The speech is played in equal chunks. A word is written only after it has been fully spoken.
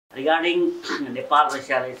Regarding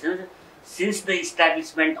Nepal-Russia relations, since the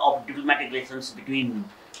establishment of diplomatic relations between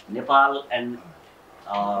Nepal and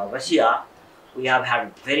Russia, we have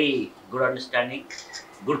had very good understanding,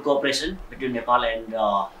 good cooperation between Nepal and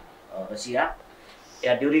Russia.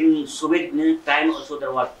 During Soviet Union time also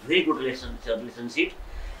there was very good relationship,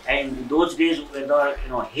 and those days were the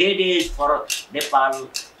heydays for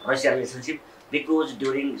Nepal-Russia relationship, because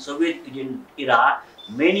during Soviet Union era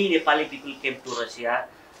many Nepali people came to Russia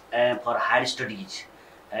for higher studies,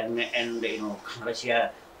 and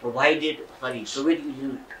Russia provided, Soviet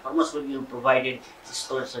Union, former Soviet Union provided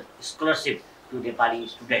scholarship to Nepali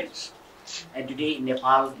students. And today in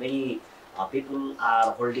Nepal, many people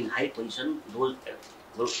are holding high position, those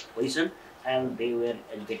position, and they were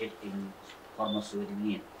educated in former Soviet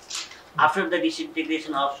Union. After the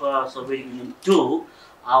disintegration of Soviet Union too,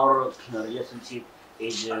 our relationship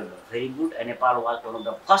is very good, and Nepal was one of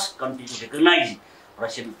the first countries to recognize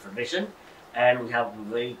Russian Federation, and we have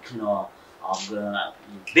very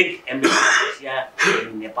big embassy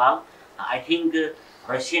in Nepal. I think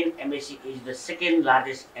Russian embassy is the second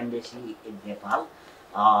largest embassy in Nepal,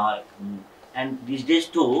 and these days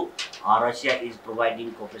too, Russia is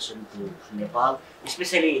providing cooperation to Nepal,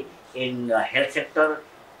 especially in health sector,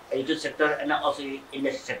 education sector, and also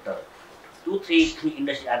industry sector. Two, three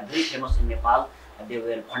industries are very famous in Nepal, and they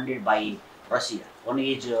were funded by Russia. One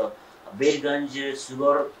is Bearganj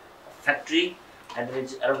sugar factory, and there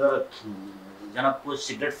is another Janakpur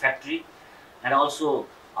cigarette factory, and also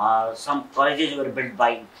some colleges were built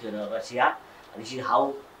by Russia. This is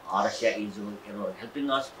how Russia is helping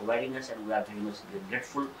us, providing us, and we are very much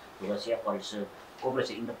grateful to Russia for its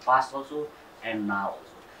cooperation in the past also and now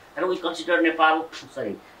also. And we consider we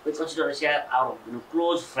consider Russia our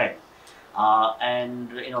close friend,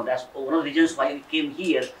 and that's one of the reasons why we came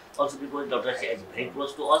here. Also because Russia is very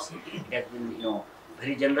close to us. It has been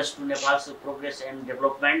very generous to Nepal's progress and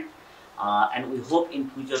development, and we hope in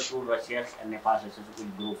future too Russia's and Nepal's relationship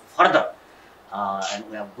will grow further, and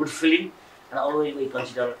we have good feeling. And always we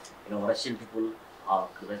consider Russian people are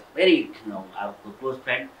very our close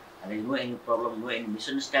friend, and there is no any problem, no any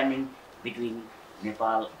misunderstanding between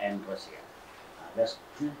Nepal and Russia. That's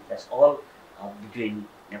all between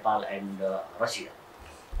Nepal and Russia.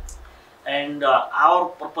 And our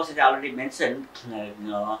purpose, as I already mentioned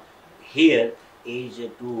here, is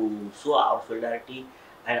to show our solidarity,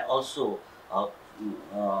 and also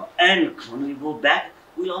and when we go back,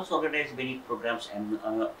 we will also organize many programs and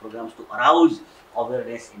programs to arouse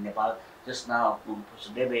awareness in Nepal. Just now,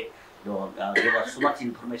 Professor Debe gave us so much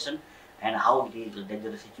information and how it is a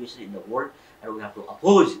dangerous situation in the world, and we have to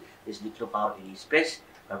oppose this nuclear power in space.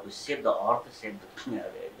 We have to save the earth, save the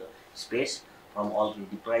space from all the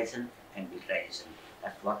deprivation and militarization.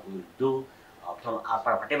 That's what we will do. From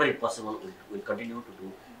whatever is possible, we will continue to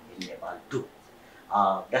do in Nepal too.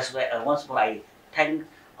 That's why once more I thank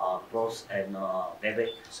Prof and Debe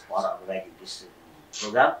for organizing this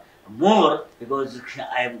program. More because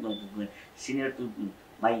I am senior to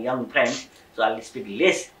my young friends, so I will speak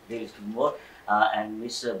less, they will speak more. And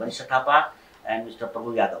Ms. Banisha Thapa and Mr.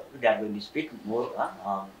 Prabhu Yadav, they are going to speak more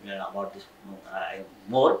about this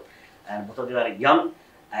more. And both of them are young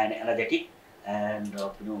and energetic, and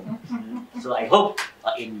so I hope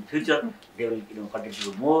in future they will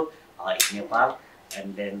contribute more in Nepal,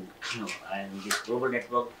 and then and this global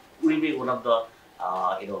network will be one of the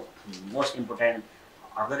most important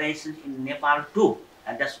organizations in Nepal too,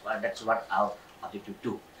 and that's what our objective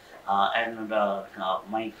too. And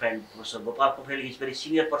my friend Professor Gopal Pokhel is very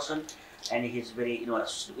senior person, and he is very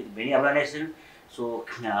with many organizations. So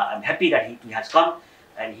I'm happy that he has come,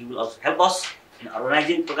 and he will also help us in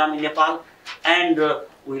organizing program in Nepal, and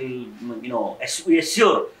we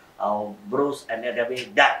assure Bruce and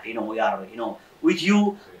Debe that we are with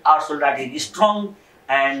you. Our solidarity is strong,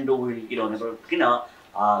 and we will never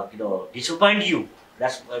disappoint you.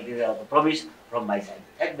 That's the promise from my side.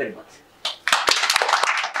 Thank you very much.